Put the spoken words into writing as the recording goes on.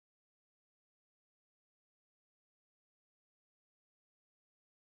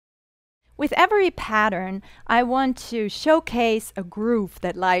with every pattern, I want to showcase a groove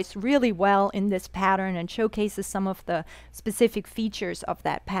that lies really well in this pattern and showcases some of the specific features of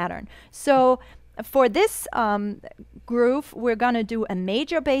that pattern. So for this groove, we're going to do a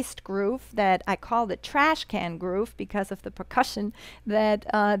major-based groove that I call the Trashcan groove because of the percussion that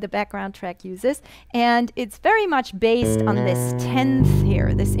the background track uses. And it's very much based on this 10th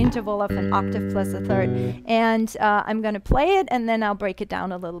here, this interval of an octave plus a third. And I'm going to play it, and then I'll break it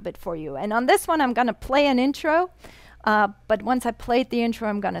down a little bit for you. And on this one, I'm going to play an intro. But once I played the intro,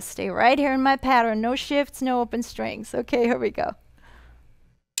 I'm going to stay right here in my pattern. No shifts, no open strings. Okay, here we go.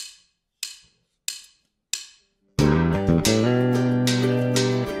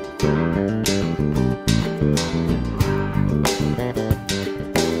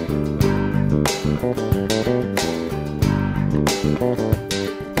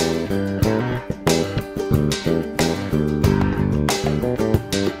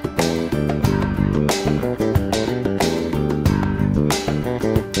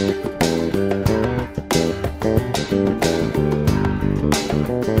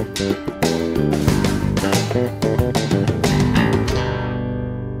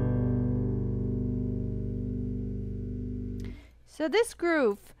 So this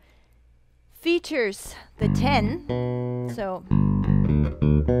groove features the 10. So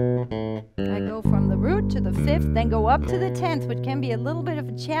I go from the root to the 5th, then go up to the 10th, which can be a little bit of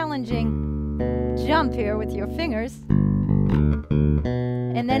a challenging jump here with your fingers.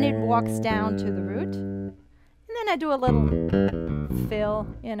 And then it walks down to the root. And then I do a little fill,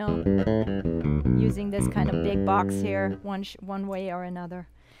 you know, using this kind of big box here, one way or another.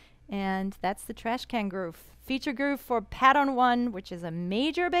 And that's the Trashcan groove. Feature groove for pattern 1, which is a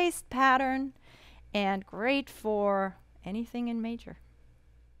major-based pattern, and great for anything in major.